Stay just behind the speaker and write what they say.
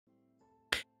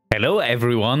Hello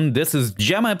everyone, this is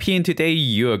Shamirah and today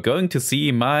you're going to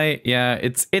see my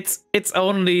it's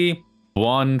only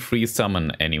one free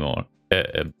summon anymore.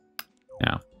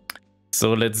 Yeah.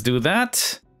 So let's do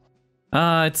that.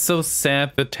 It's so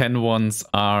sad the 10 ones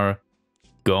are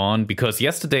gone because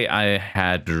yesterday I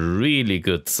had really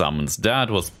good summons.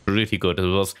 That was pretty good. It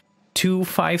was 2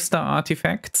 5-star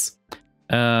artifacts.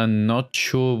 Not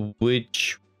sure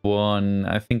which one.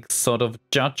 I think sort of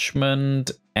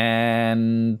Judgment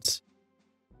and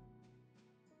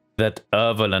that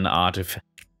Avalon artifact.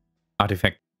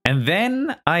 And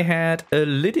then I had a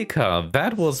Lydica.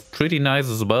 That was pretty nice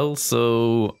as well.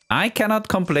 So I cannot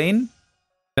complain.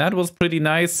 That was pretty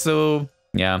nice. So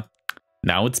yeah,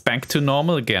 now it's back to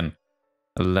normal again.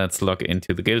 Let's log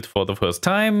into the guild for the first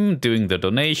time, doing the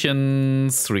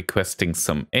donations, requesting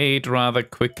some aid rather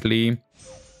quickly.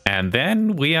 And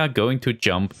then we are going to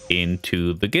jump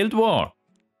into the guild war.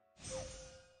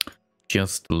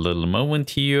 Just a little moment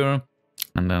here.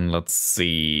 And then let's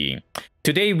see.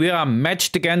 Today we are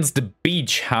matched against the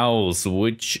BeachHouse,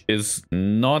 which is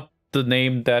not the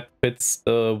name that fits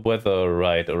the weather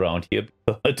right around here.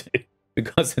 But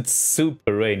because it's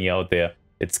super rainy out there.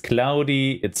 It's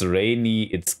cloudy, it's rainy,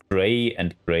 it's gray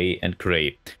and gray and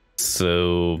gray.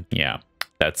 So yeah.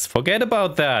 Let's forget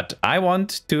about that. I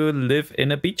want to live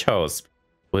in a beach house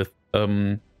with,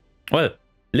 well,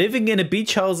 living in a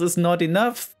beach house is not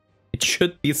enough. It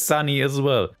should be sunny as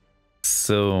well.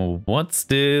 So what's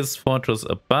this fortress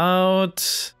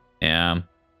about? Yeah.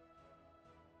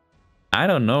 I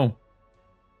don't know.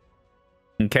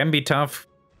 It can be tough.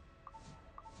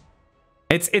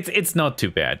 It's not too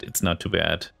bad. It's not too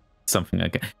bad. Something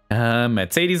like that.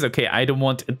 Mercedes, okay, I don't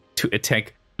want to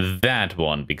attack that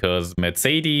one because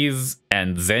Mercedes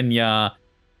and Xenia,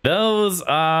 those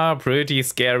are pretty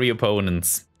scary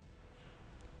opponents.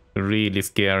 Really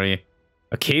scary.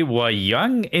 Okay, we're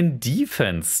young in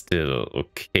defense still.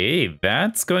 Okay,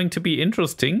 that's going to be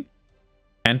interesting.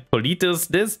 And Politis,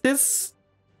 this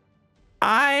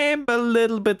I'm a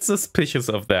little bit suspicious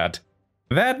of that.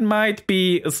 That might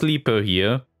be a sleeper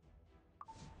here.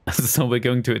 So we're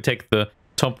going to attack the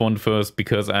top one first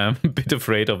because I'm a bit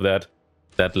afraid of that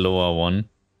lower one.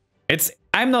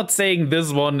 I'm not saying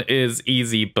this one is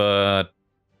easy, but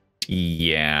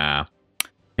yeah.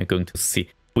 We're going to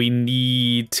see. We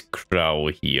need Crow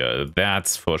here,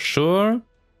 that's for sure.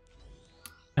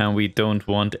 And we don't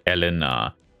want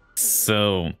Elena.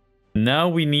 So now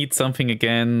we need something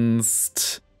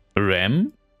against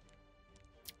Rem.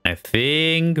 I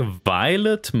think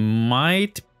Violet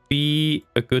might be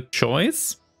a good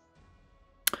choice.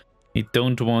 We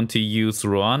don't want to use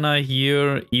Roana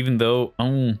here, even though...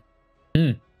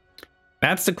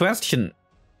 That's the question.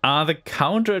 Are the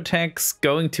counterattacks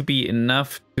going to be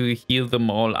enough to heal them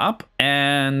all up?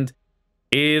 And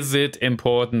is it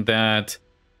important that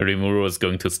Rimuru is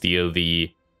going to steal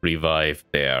the revive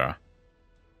there?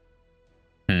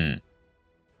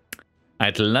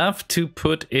 I'd love to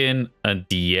put in a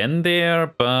DN there,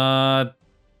 but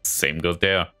same goes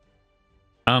there.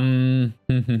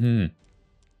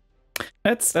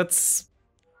 Let's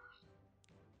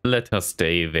let her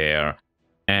stay there.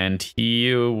 And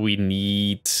here we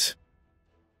need...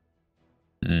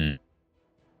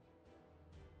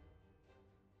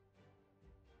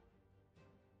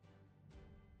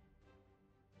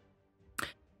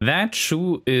 That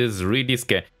Stuu is really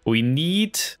scary. We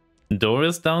need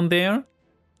Doris down there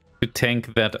to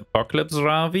tank that Apocalypse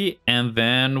Ravi, and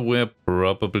then we're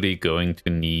probably going to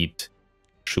need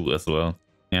Stuu as well.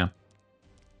 Yeah.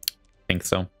 Think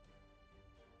so.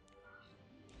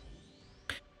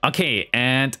 Okay,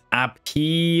 and up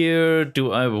here,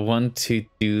 do I want to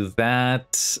do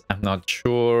that? I'm not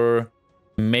sure.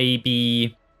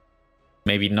 Maybe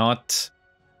not.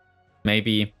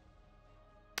 Maybe.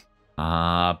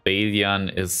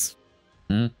 Balian is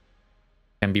can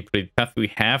be pretty tough.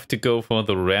 We have to go for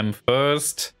the Ram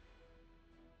first.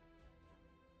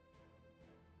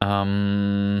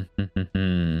 The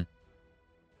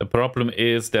problem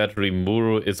is that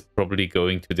Rimuru is probably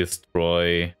going to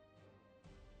destroy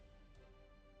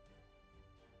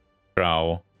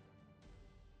Crow.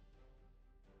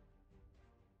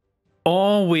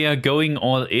 Or we are going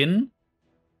all in.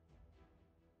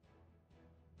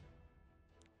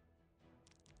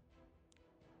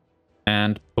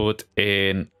 And put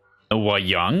in a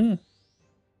Wayang.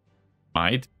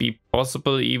 Might be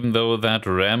possible, even though that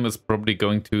Ram is probably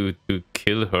going to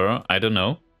kill her. I don't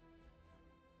know.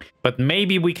 But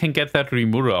maybe we can get that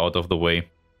Rimuru out of the way.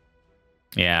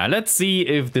 Yeah, let's see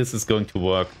if this is going to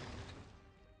work.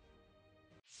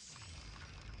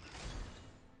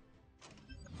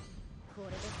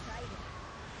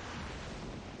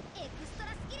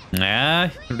 Yeah,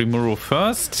 Rimuru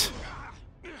first.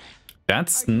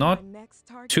 That's not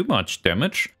too much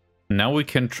damage. Now we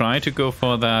can try to go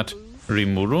for that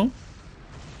Rimuru.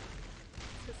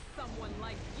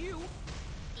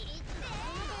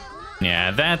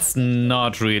 Yeah, that's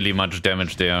not really much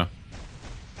damage there.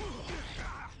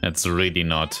 That's really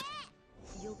not.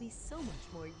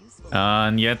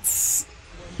 And yet,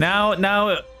 now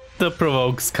the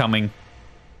provoke's coming.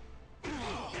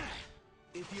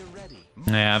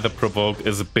 Yeah, the provoke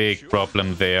is a big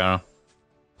problem there.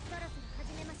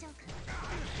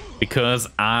 Because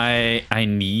I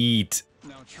need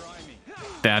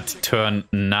that turn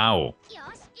now.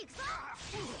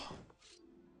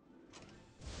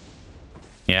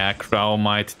 Yeah, Crow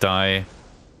might die.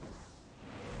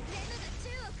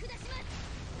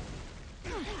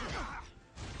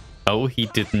 Oh, he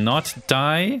did not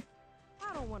die.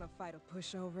 I don't want to fight a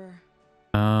pushover.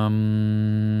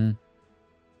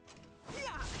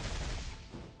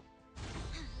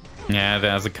 Yeah,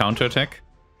 there's a counterattack.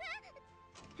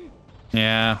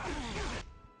 Yeah.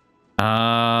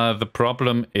 The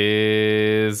problem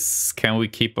is, can we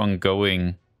keep on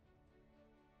going?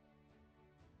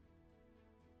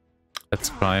 Let's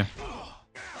try.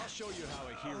 I'll show you how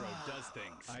a hero does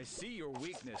things. I see your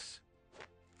weakness.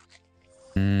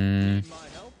 Hmm. Need my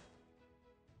help?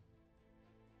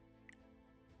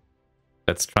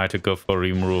 Let's try to go for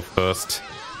Rimuru first.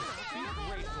 Be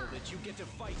grateful that you get to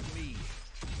fight me.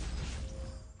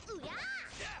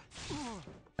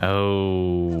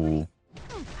 Oh.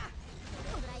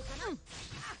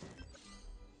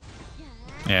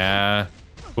 Yeah.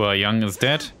 Well, Young is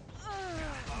dead.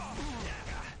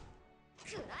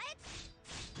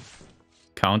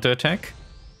 Counterattack.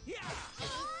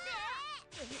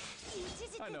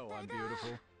 I know I'm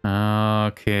beautiful.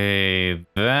 Okay,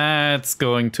 that's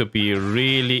going to be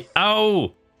really...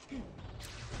 Ow!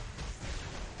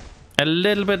 A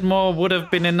little bit more would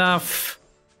have been enough.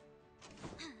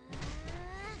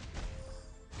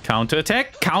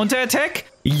 Counterattack! Counterattack!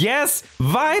 Yes!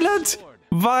 Violet!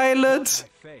 Violet!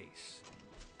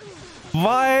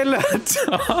 Violet!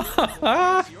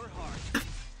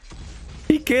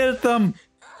 He killed them!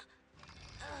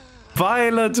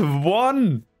 Violet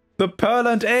won! The Pearl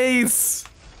and Ace!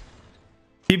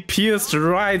 He pierced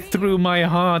right through my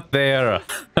heart there.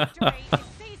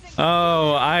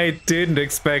 Oh, I didn't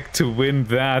expect to win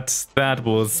that. That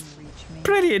was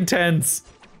pretty intense.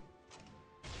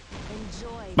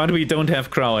 But we don't have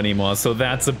Crow anymore, so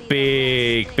that's a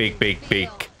big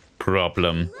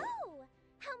problem.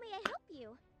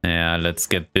 Yeah, let's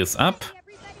get this up.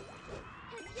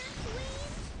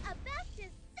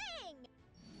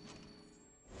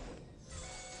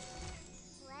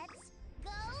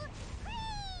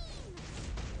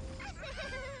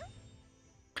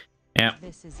 Yeah.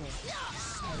 This is it.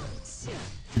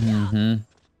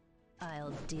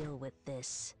 I'll deal with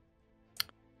this.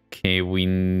 Okay, we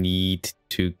need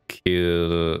to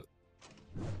kill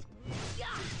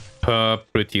her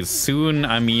pretty soon.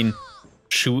 I mean,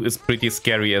 Stuu is pretty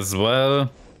scary as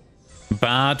well.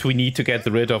 But we need to get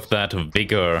rid of that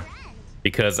vigor.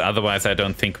 Because otherwise I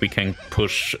don't think we can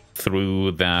push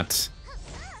through that.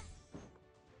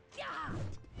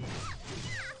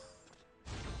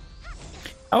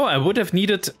 Oh, I would have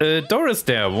needed Doris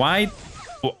there. Why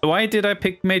did I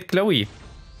pick Maid Chloe?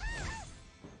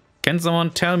 Can someone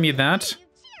tell me that?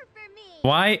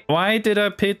 Why did I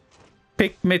pick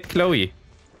Maid Chloe?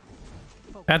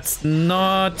 That's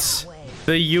not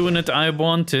the unit I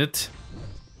wanted.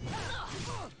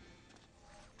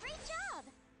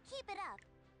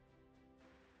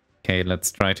 Okay,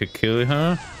 let's try to kill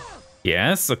her.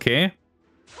 Yes, okay.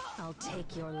 I'll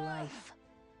take your life.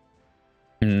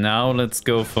 Now let's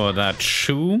go for that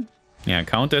Stuu. Yeah,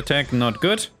 counterattack, not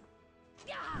good.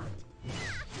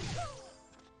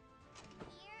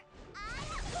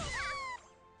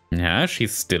 Yeah,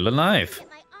 she's still alive.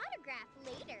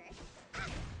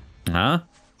 Huh?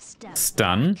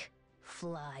 Stun.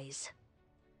 Flies.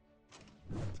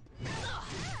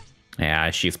 Yeah,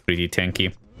 she's pretty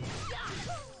tanky.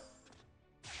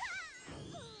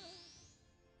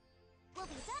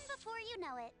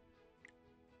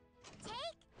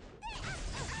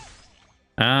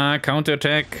 Ah,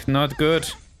 counterattack, not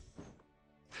good.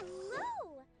 Hello.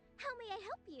 How may I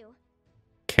help you?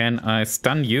 Can I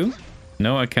stun you?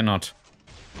 No, I cannot.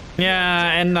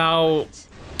 Yeah, and now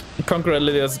Conqueror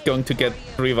Lilia is going to get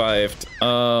revived.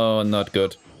 Oh, not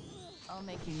good. I'll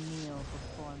make you kneel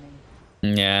before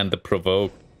me. Yeah, and the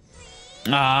provoke.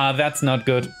 Ah, that's not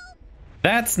good.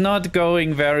 That's not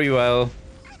going very well.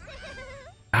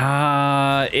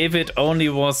 Ah, if it only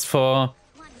was for...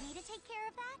 Want me to take care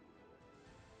of that?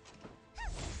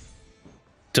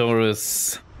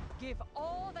 Doris. Give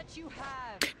all that you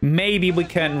have. Maybe we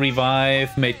can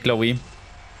revive Maid Chloe.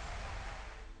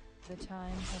 The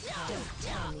time has come. Don't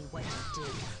tell me what to do.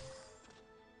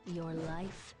 Your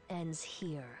life ends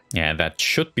here. Yeah, that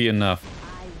should be enough.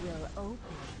 I will open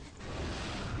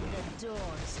the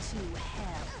doors to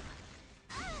hell.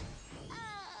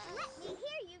 Let me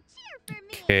hear you cheer for me.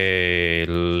 Okay,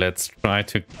 let's try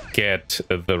to get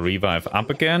the revive up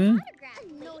again.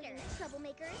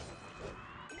 Troublemakers.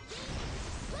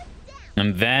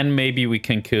 And then maybe we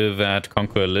can kill that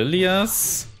Conqueror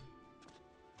Lilias.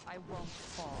 I won't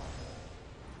fall.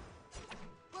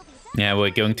 Yeah, we're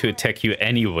going to attack you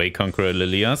anyway, Conqueror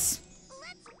Lilias. Let's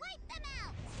wipe them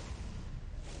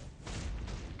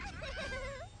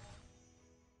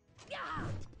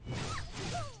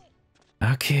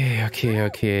out.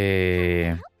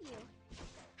 Okay.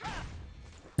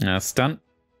 Stun.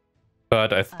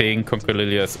 But I think Conqueror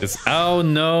Lilias is... Oh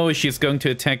no, she's going to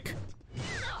attack.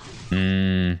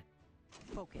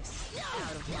 Focus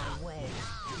out of my way.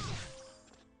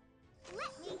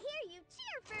 Let me hear you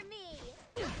cheer for me.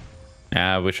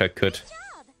 I wish I could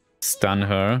stun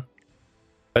her.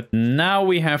 But now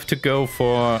we have to go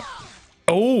for...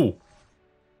 Oh!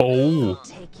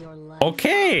 Take your life.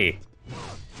 Okay!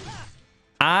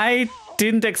 I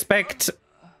didn't expect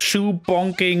Stuu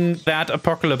bonking that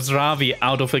Apocalypse Ravi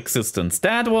out of existence.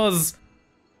 That was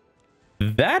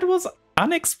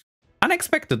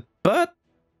unexpected, but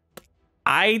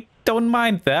I don't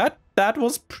mind that. That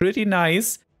was pretty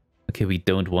nice. Okay, we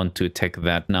don't want to attack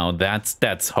that now.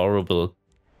 That's horrible.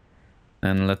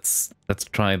 And let's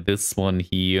try this one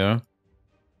here.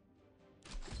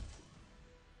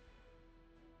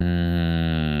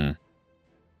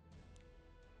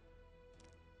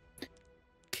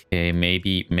 Okay,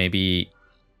 maybe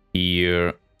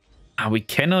here. We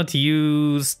cannot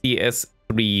use the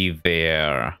S3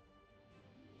 there.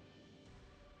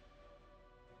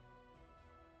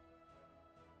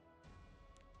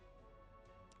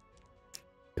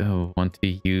 Oh, want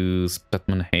to use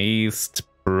Bloodman Haste?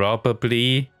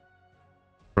 Probably.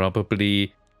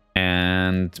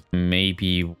 And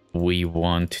maybe we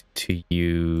want to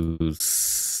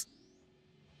use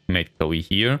Maid Chloe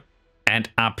here. And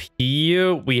up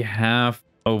here we have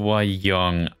our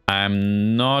Young.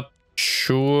 I'm not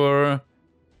sure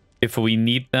if we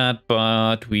need that,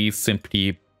 but we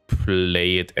simply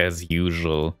play it as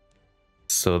usual.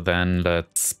 So then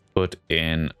let's put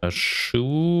in a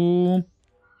Stuu.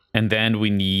 And then we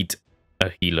need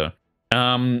a healer.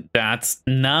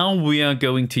 Now we are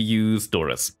going to use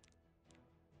Doris.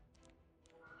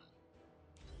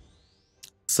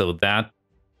 So that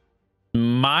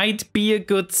might be a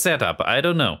good setup. I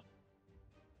don't know.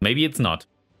 Maybe it's not.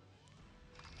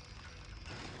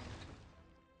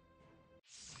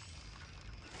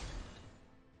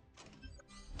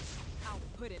 I'll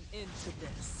put an end to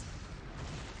this.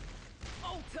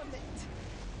 Ultimate.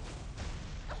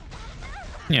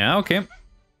 Yeah, okay.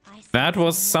 That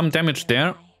was some damage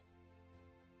there.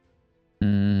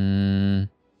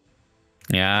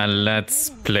 Yeah, let's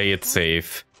play it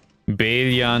safe.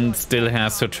 Balian still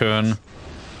has her turn. Are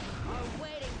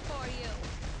waiting for you.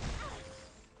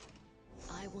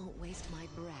 I won't waste my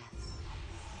breath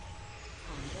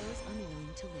on those unwilling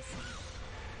to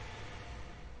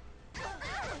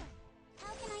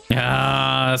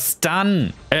listen.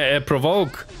 Stun!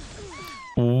 Provoke!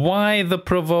 Why the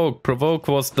provoke? Provoke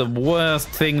was the worst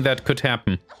thing that could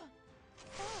happen.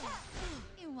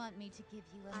 You want me to give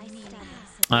you a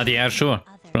meaning? Yeah, sure.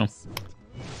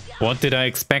 What did I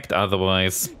expect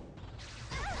otherwise?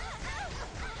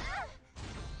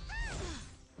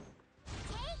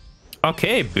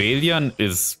 Okay, Balian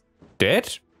is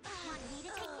dead.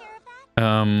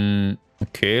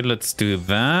 Okay, let's do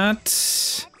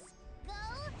that.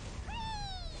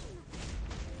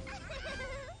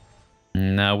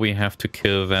 Now we have to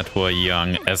kill that Hua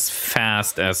Young as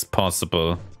fast as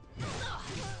possible.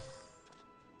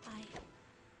 I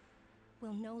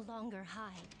will no longer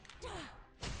hide.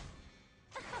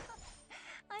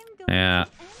 Yeah,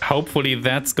 hopefully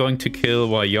that's going to kill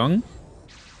Hua Young.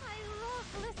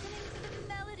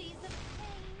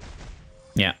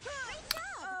 Yeah.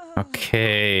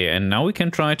 Okay, and now we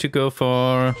can try to go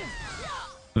for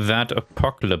that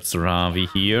Apocalypse Ravi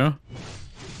here.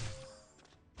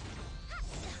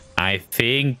 I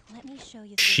think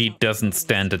she doesn't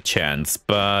stand a chance,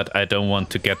 but I don't want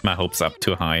to get my hopes up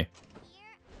too high.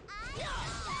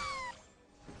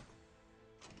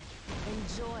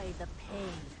 Enjoy the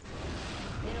pain.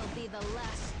 It'll be the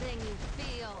last thing you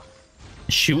feel.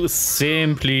 She was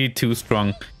simply too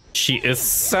strong. She is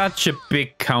such a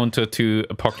big counter to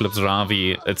Apocalypse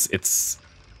Ravi. It's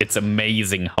it's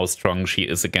amazing how strong she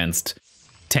is against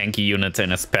tanky units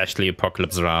and especially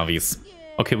Apocalypse Ravis.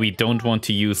 Okay, we don't want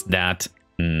to use that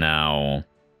now.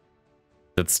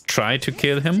 Let's try to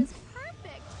kill him.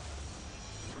 Perfect.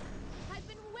 I've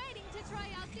been waiting to try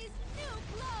out these new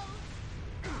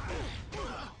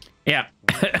clothes. Yeah,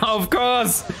 of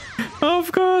course!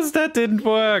 Of course, that didn't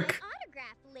work.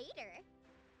 Autograph later.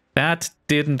 That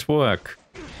didn't work.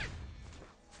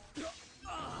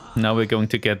 Now we're going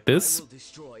to get this. Will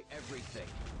destroy everything.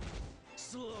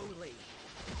 Slowly.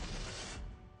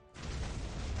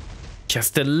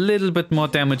 Just a little bit more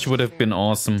damage would have been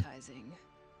awesome. Advertising.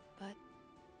 But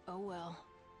oh well.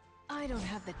 I don't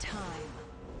have the time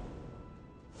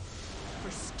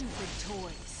for stupid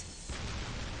toys.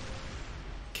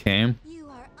 Okay. You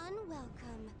are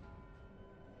unwelcome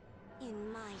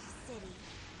in my city.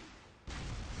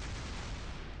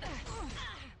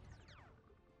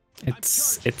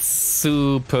 It's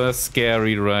super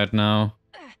scary right now.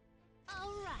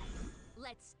 All right,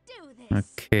 let's do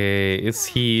this. Okay, is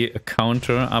he a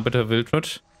counter Arbiter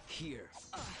Wildrot? Here.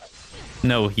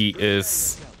 No, he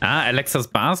is. Ah, Alexa's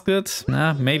Basket?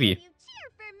 Nah, maybe. You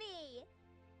cheer for me.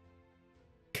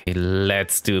 Okay,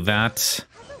 let's do that.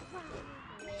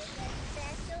 With a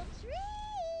special treat.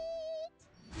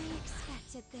 I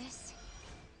expected this.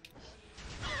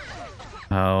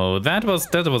 Oh, that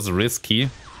was risky.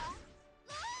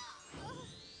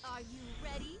 Are you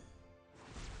ready?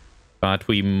 But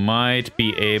we might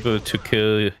be able to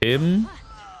kill him.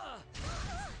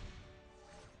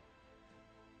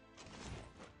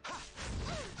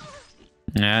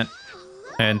 Yeah.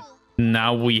 And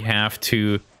now we have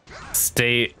to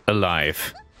stay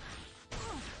alive.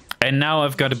 And now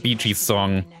I've got a BG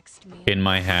song Next meal. in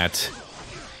my head.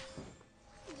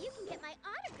 You can get my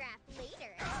autograph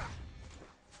later.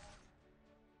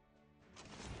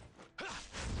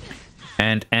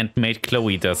 And Maid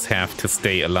Chloe does have to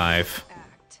stay alive.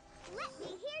 Act. Let me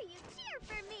hear you cheer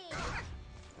for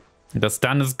me. The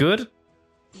stun is good.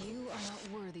 You are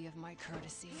not worthy of my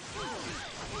courtesy.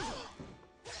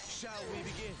 Shall we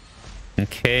begin?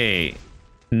 Okay.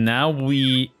 Now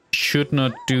we should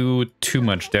not do too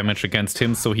much damage against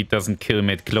him so he doesn't kill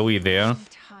Maid Chloe there. I'm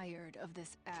tired of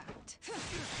this act.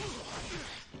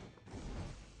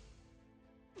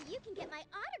 You can get my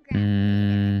autograph.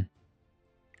 Mm,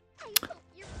 I hope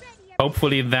you're ready.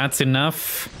 hopefully that's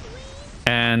enough.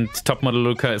 And Top Model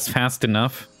Luca is fast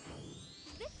enough.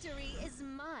 Victory is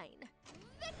mine.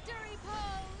 Victory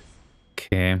pose.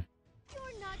 Okay.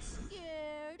 You're not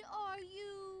scared, are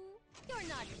you? You're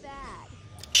not bad.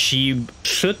 She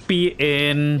should be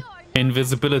in You're not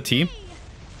invisibility. me.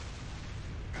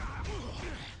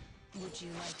 Would you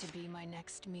like to be my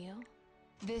next meal?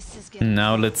 This is getting.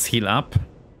 Now let's heal up.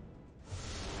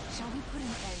 Shall we put an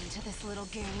end to this little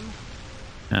game?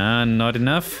 Ah, not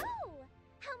enough. Oh,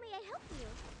 how may I help you?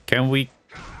 Can we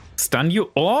stun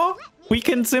you? Or we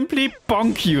can simply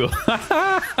bonk you.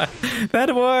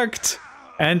 That worked.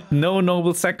 And no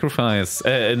noble sacrifice.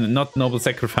 Not noble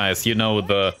sacrifice. You know,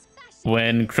 the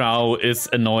when Crow is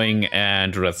annoying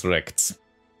and resurrects.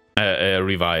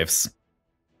 Revives.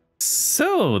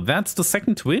 So, that's the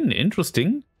second win.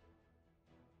 Interesting.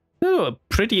 Oh, a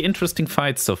pretty interesting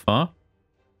fight so far.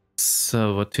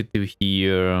 So, what to do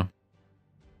here?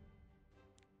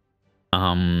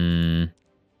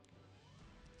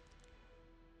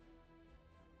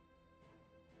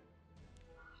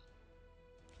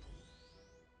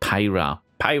 Pyra.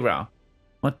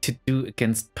 What to do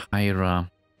against Pyra?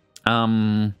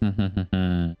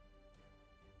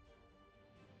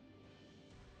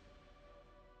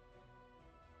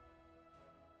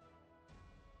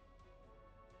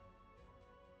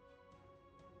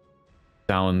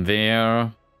 Down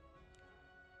there.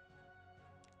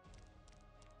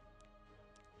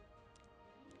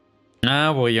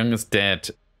 Ah, War Young is dead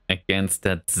against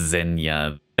that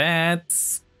Xenia.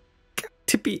 That's got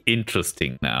to be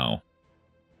interesting now.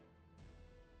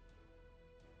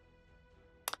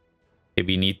 Okay,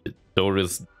 we need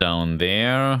Doris down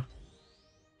there.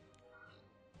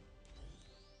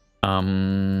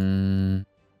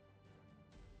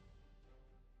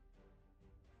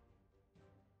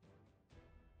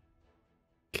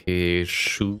 Okay,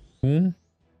 Stuu.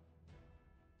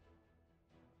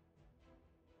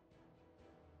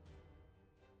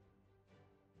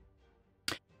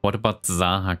 What about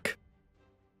Zahak?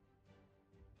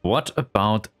 What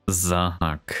about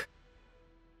Zahak?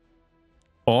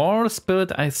 Or Spirit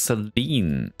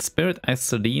Isoline. Spirit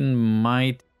Isoline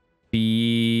might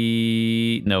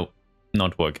be... No,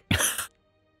 not working.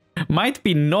 Might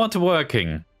be not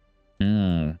working.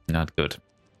 Not good.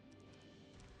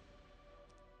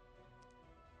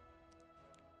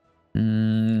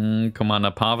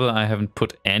 Commander Pavel, I haven't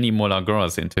put any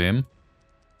Molagoras into him.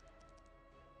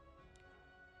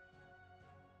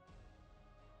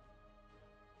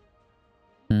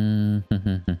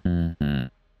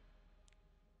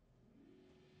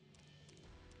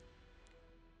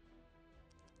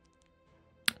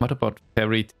 What about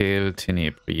Fairy Tale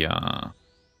Tenebria?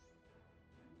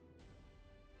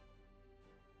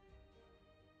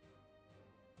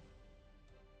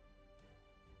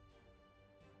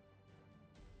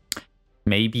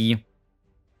 Maybe,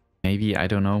 I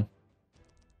don't know.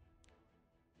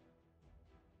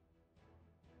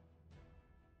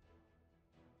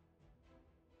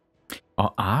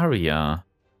 Or Arya.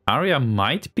 Arya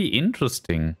might be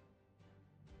interesting.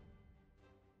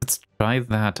 Let's try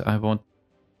that. I want...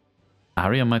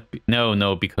 Arya might be...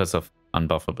 No, because of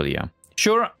unbuffable, yeah.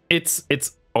 Sure, it's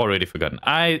already forgotten.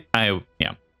 I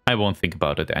won't think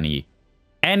about it any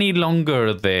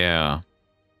longer there.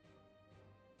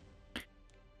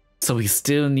 So we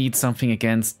still need something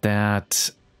against that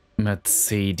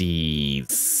Mercedes.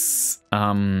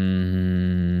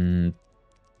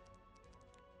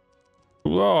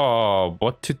 Whoa,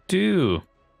 what to do?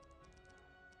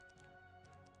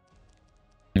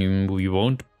 We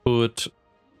won't put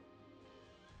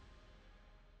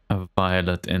a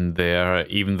Violet in there,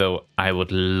 even though I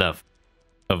would love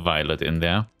a Violet in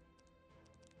there.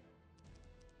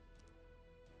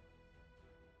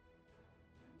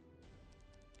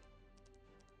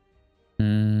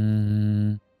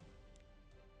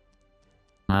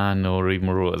 No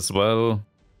Rimuru as well.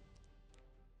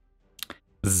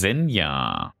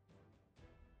 Xenia.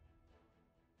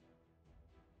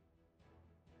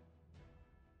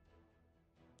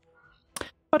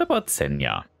 What about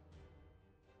Xenia?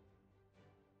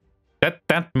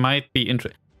 That might be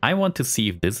interesting. I want to see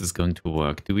if this is going to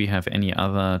work. Do we have any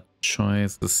other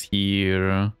choices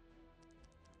here?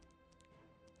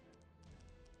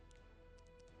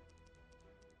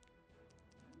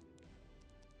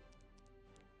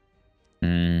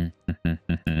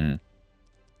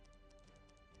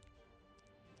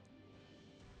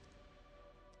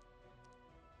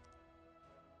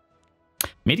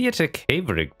 Mediatek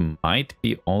Haverick might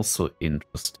be also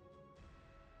interesting.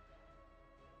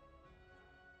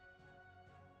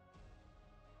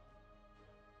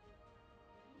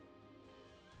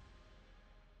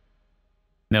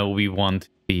 No, we want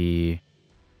the...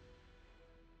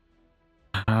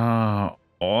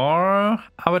 or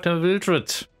Avatar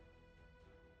Wildred.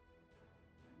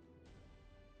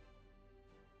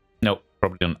 No,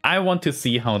 probably not. I want to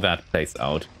see how that plays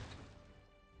out.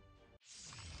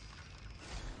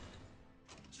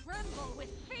 Tremble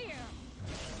with fear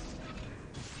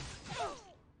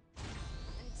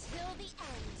until the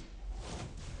end.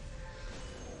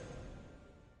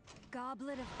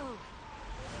 Goblet of Oath.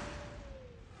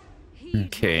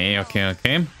 Okay. You can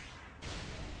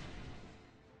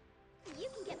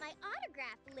get my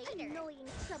autograph later. Annoying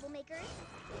troublemakers.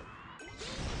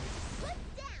 Look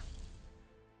down.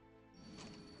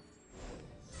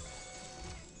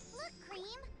 Look,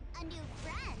 Cream, a new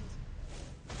friend.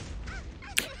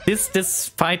 This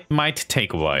fight might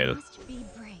take a while. Must be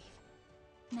brave.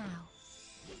 Now.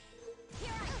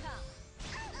 Here I come.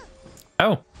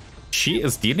 Oh, she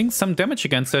is dealing some damage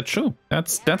against that Stuu.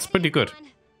 That's pretty good.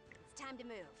 It's time to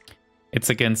move. It's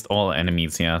against all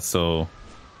enemies, yeah, so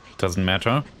doesn't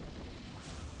matter.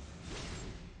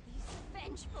 These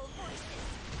vengeful voices.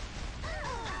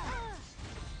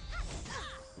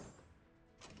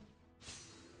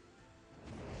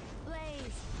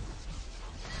 Blaze.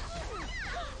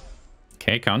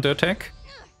 Okay, counterattack.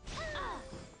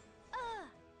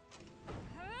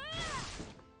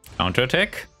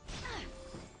 Counterattack.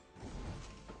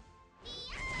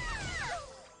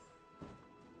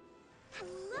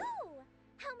 Hello.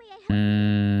 How may I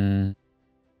help?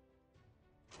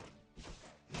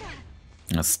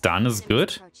 A stun is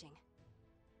good.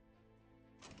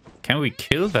 Can we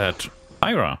kill that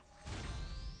Pyra?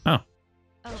 Oh,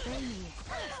 Obey me.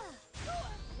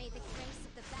 May the grace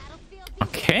of the battlefield be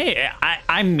okay.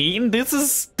 I mean, this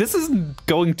isn't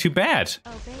going too bad.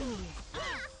 Obey me.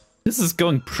 This is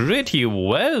going pretty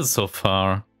well so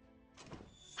far.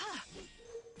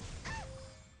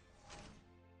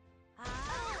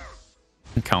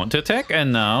 Counterattack,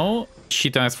 and now she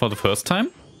dies for the first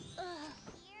time.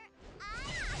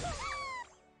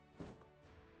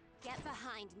 get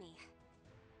behind me.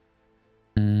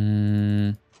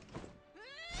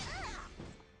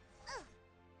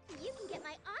 You can get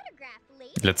my autograph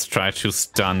later. Let's try to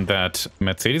stun that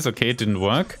Mercedes. Okay, it didn't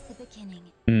work. The beginning.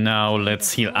 Now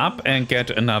let's heal up and get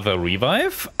another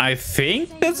revive. I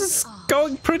think this is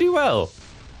going pretty well.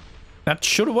 That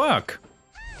should work.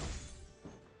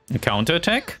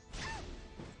 Counterattack.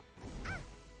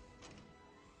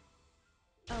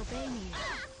 Obey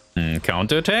me.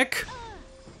 Counterattack.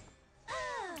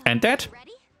 And that.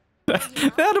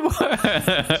 That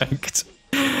worked.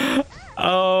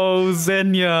 Oh,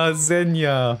 Xenia.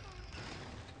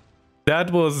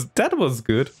 That was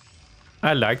good.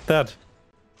 I like that.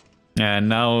 And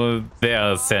now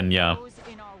there's Xenia.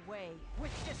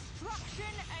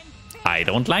 I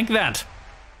don't like that.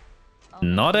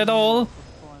 Not at all.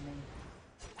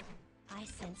 I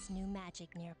sense new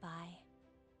magic nearby.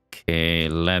 Okay,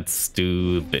 let's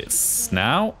do this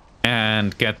now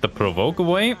and get the provoke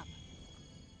away.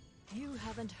 You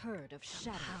haven't heard of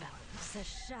shadows. The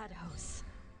shadows.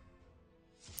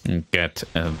 And get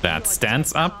that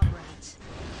stance up. Are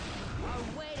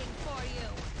waiting for you.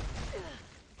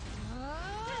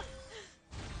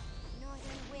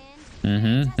 Northern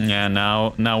wind. Yeah,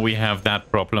 now we have that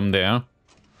problem there.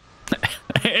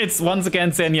 It's once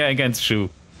again Xenia against Stuu.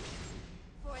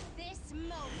 For this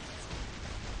moment.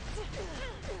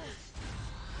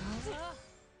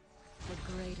 The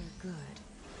greater good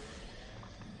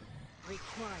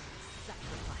requires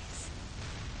sacrifice.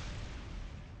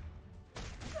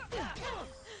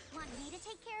 Want me to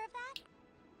take care of that?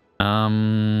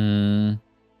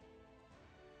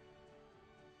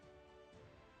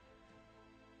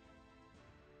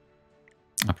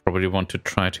 I probably want to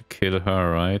try to kill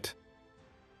her, right?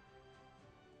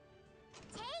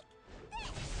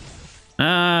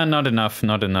 Ah, not enough.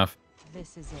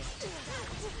 This is it.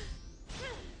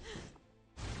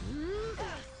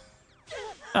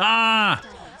 Ah!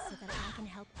 So that I can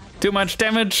help others. Too much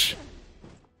damage!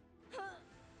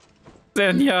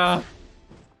 Xenia!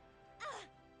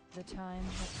 The time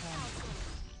has come.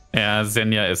 Yeah,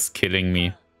 Xenia is killing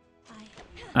me.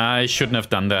 I shouldn't have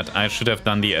done that. I should have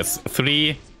done the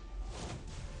S3.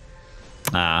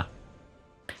 Ah.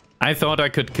 I thought I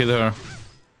could kill her.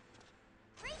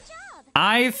 Great job.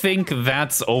 I think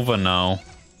that's over now.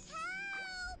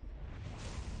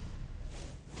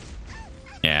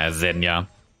 Yeah, Xenia.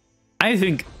 I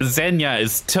think Xenia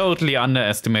is totally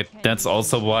underestimated. That's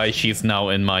also why she's now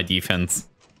in my defense.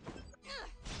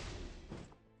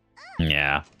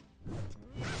 Yeah.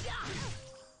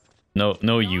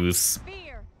 No use.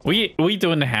 We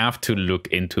don't have to look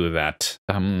into that.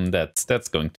 That's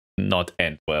going to not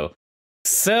end well.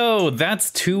 So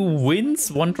that's 2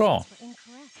 wins, 1 draw.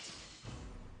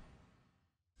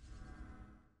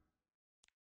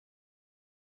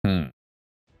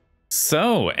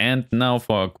 So, and now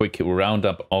for a quick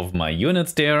roundup of my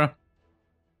units there.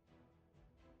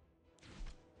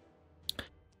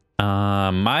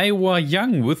 Maiwa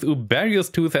Young with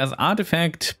Uberius Tooth as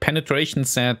artifact, penetration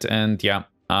set, and yeah,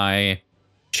 I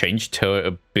changed her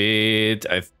a bit.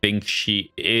 I think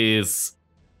she is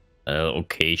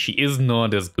okay. She is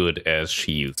not as good as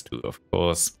she used to, of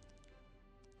course.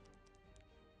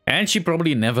 And she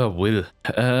probably never will.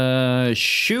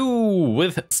 Stuu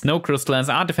with Snow Crystal as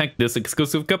artifact. This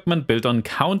exclusive equipment built on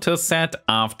counter set.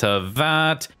 After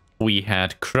that, we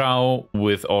had Crow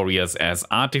with Aureus as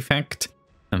artifact.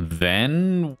 And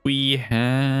then we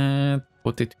had...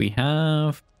 What did we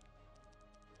have?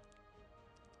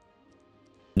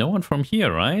 No one from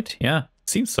here, right? Yeah,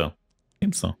 seems so.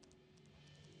 And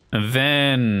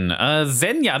then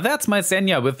Xenia. That's my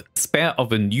Xenia with Spare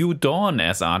of a New Dawn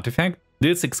as artifact.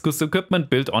 This exclusive equipment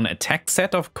built on attack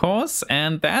set, of course,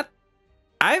 and that,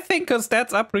 I think, her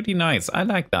stats are pretty nice. I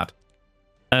like that.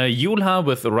 Yulha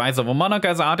with Rise of a Monarch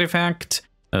as artifact.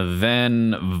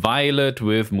 Then Violet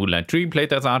with Moonlight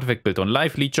Dreamplate as artifact built on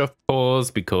Life Leech, of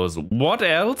course, because what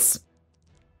else?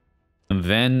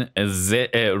 Then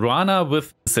Ruana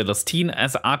with Celestine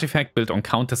as artifact built on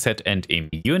counter set and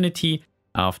immunity.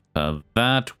 After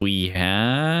that, we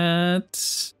had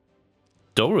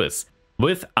Doris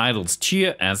with Idol's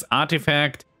Cheer as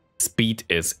artifact. Speed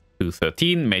is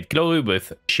 213. Made Glory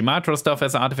with Shamirah stuff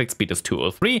as artifact. Speed is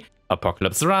 203.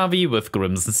 Apocalypse Ravi with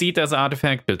Crimson Seed as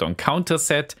artifact built on counter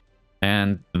set.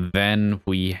 And then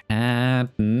we had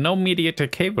no Mediator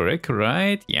Kaverick,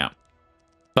 right? Yeah.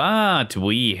 But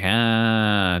we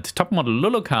had top model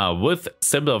Luluka with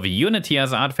Symbol of Unity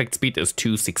as artifact. Speed is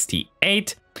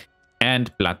 268.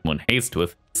 And Blood Moon Haste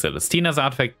with Celestina's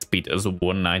artifact. Speed is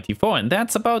 194. And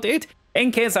that's about it.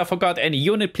 In case I forgot any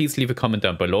unit, please leave a comment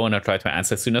down below and I'll try to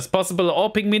answer as soon as possible, or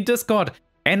ping me in Discord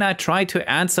and I try to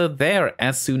answer there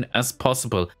as soon as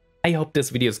possible. I hope this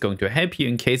video is going to help you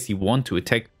in case you want to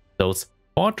attack those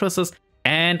fortresses,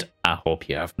 and I hope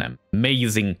you have an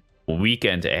amazing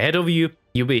weekend ahead of you.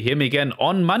 You will hear me again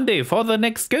on Monday for the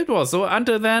next Guild Wars. So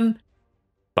until then,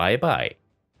 bye bye.